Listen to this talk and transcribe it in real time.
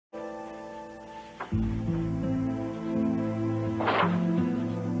Is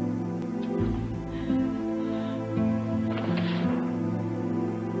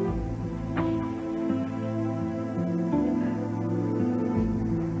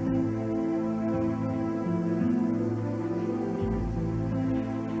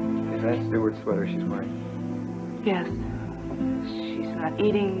that Stuart's sweater she's wearing? Yes. She's not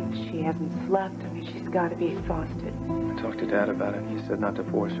eating. She hasn't slept. I mean, she's got to be exhausted. I talked to Dad about it. He said not to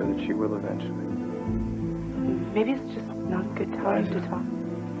force her, that she will eventually. Maybe it's just not a good time to talk.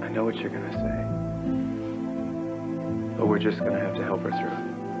 I know what you're going to say. But we're just going to have to help her through it.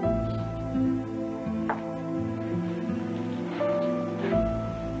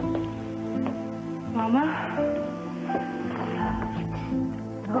 Mama?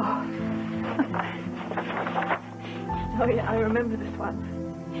 Oh, yeah, I remember this one.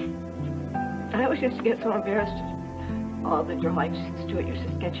 I always used to get so embarrassed. All the drawings Stuart used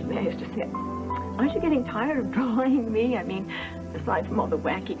to sketch me. I used to say, aren't you getting tired of drawing me? I mean, aside from all the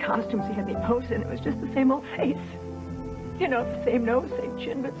wacky costumes he had me pose in, it was just the same old face. You know, the same nose, same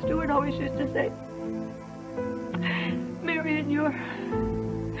chin. But Stuart always used to say, Marion, your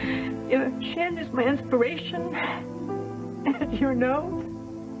chin is my inspiration, and your nose,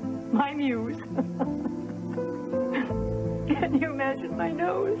 my muse. Can you imagine my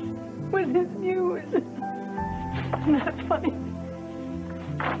nose was his muse? Isn't that funny?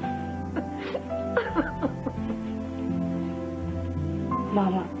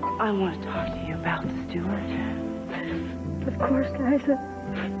 Mama, I want to talk to you about Stuart. Of course, Liza.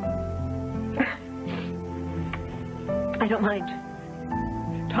 I don't mind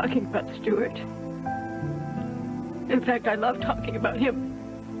talking about Stuart. In fact, I love talking about him.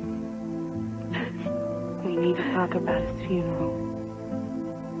 We need to talk about his funeral.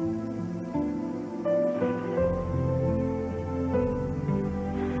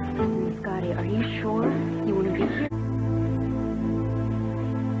 Listen, Scotty, are you sure you want to be here?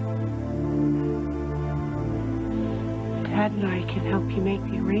 Dad and I can help you make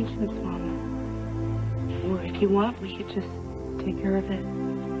the arrangements, Mama. Or if you want, we could just take care of it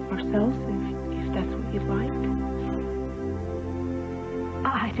ourselves, if that's what you'd like.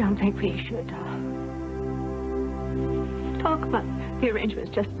 I don't think we should talk about the arrangements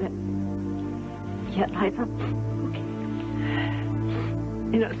just a bit. Yet, Liza. Okay.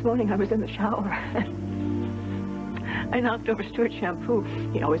 You know, this morning I was in the shower. I knocked over Stuart's shampoo.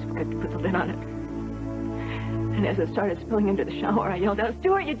 He always forgot to put the lid on it. And as it started spilling into the shower, I yelled out,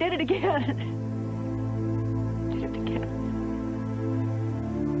 Stuart, you did it again. Did it again.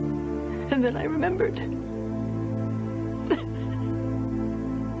 And then I remembered.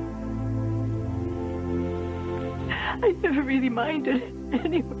 I never really minded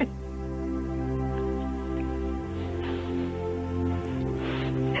anyway.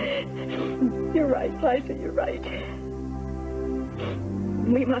 You're right, Liza, you're right.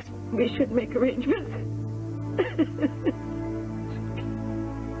 We should make arrangements.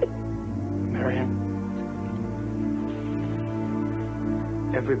 Marion,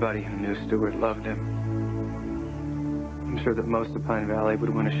 everybody who knew Stuart loved him. I'm sure that most of Pine Valley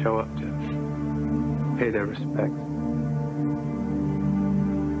would want to show up to pay their respects.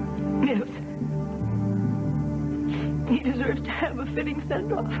 Yes. He deserves to have a fitting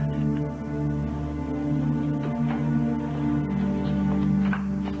send-off.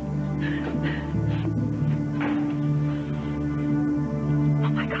 Oh,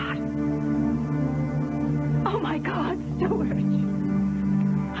 my God. Oh, my God, Stuart.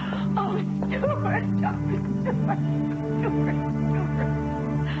 Oh, Stuart.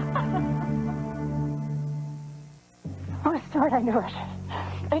 Oh, Stuart, I knew it.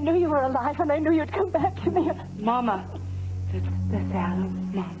 I knew you were alive, and I knew you'd come back to me. Mama, that's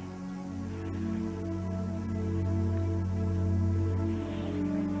Adam, Mama.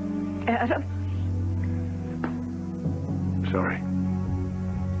 Adam? Sorry.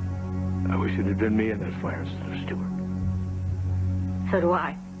 I wish it had been me in that fire instead of Stuart. So do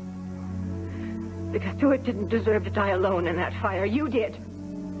I. Because Stuart didn't deserve to die alone in that fire. You did.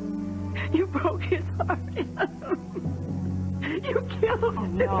 You broke his heart. You killed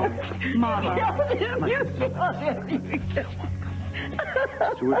him. No, Mama. You killed him. You killed him. You killed him.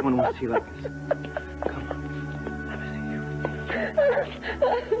 Stuart wouldn't want to see you like this. Come on.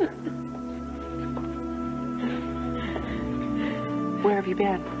 Let me see you. Where have you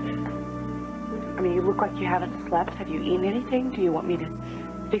been? I mean, you look like you haven't slept. Have you eaten anything? Do you want me to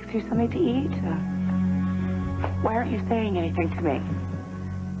fix you something to eat? Why aren't you saying anything to me?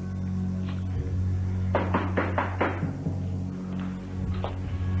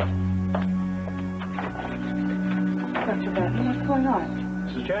 Dr. Benton, what's going on?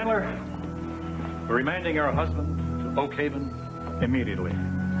 Mrs. Chandler? We're remanding your husband to Oak Haven immediately.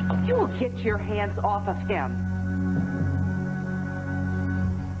 You will get your hands off of him.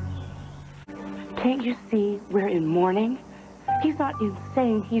 Can't you see we're in mourning? He's not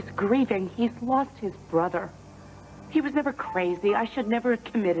insane. He's grieving. He's lost his brother. He was never crazy. I should never have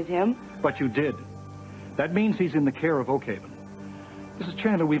committed him. But you did. That means he's in the care of Oak Haven. Mrs.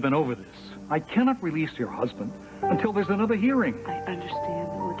 Chandler, we've been over this. I cannot release your husband until there's another hearing. I understand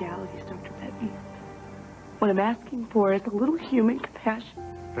the legalities, Dr. Benton. What I'm asking for is a little human compassion.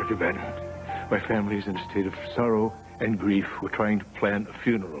 Dr. Benton, my family's in a state of sorrow and grief. We're trying to plan a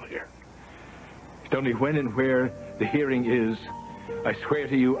funeral here. Tell me when and where the hearing is. I swear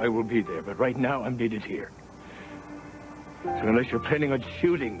to you I will be there, but right now I'm needed here. So unless you're planning on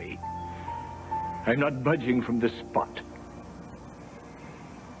shooting me, I'm not budging from this spot.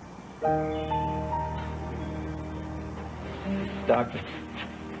 Doctor,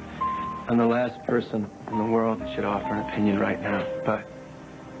 I'm the last person in the world that should offer an opinion right now, but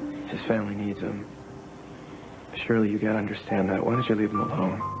his family needs him. Surely you gotta understand that. Why don't you leave him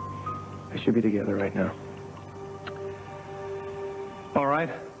alone? They should be together right now. All right.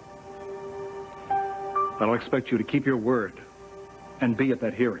 I'll expect you to keep your word and be at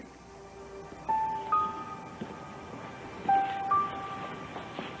that hearing.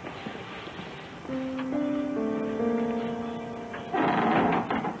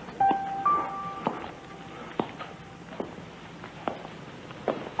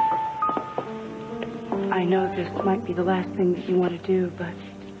 I know this might be the last thing that you want to do, but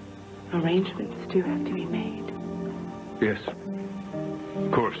arrangements do have to be made. Yes.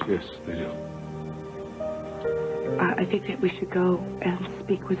 Of course, yes, they do. I think that we should go and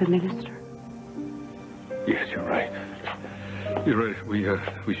speak with the minister. Yes, you're right. You're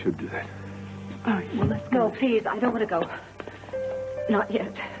right. We should do that. All right, well, let's go. No, please, I don't want to go. Not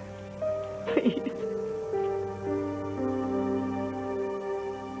yet. Please.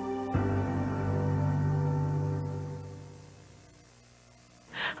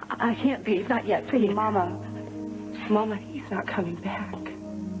 I can't leave, not yet, please. Mama, he's not coming back.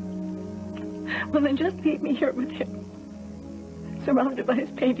 Well, then just leave me here with him. Surrounded by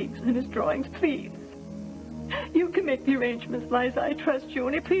his paintings and his drawings, please. You can make the arrangements, Liza. I trust you.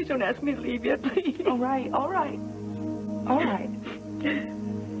 Only please don't ask me to leave yet, please. All right.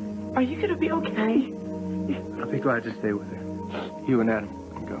 Are you going to be okay? I'll be glad to stay with her. You and Adam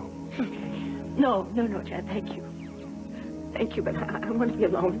can go. No, Chad, thank you. Thank you, but I want to be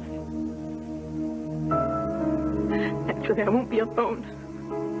alone. Actually, I won't be alone.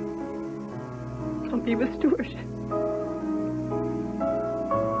 I'll be with Stuart.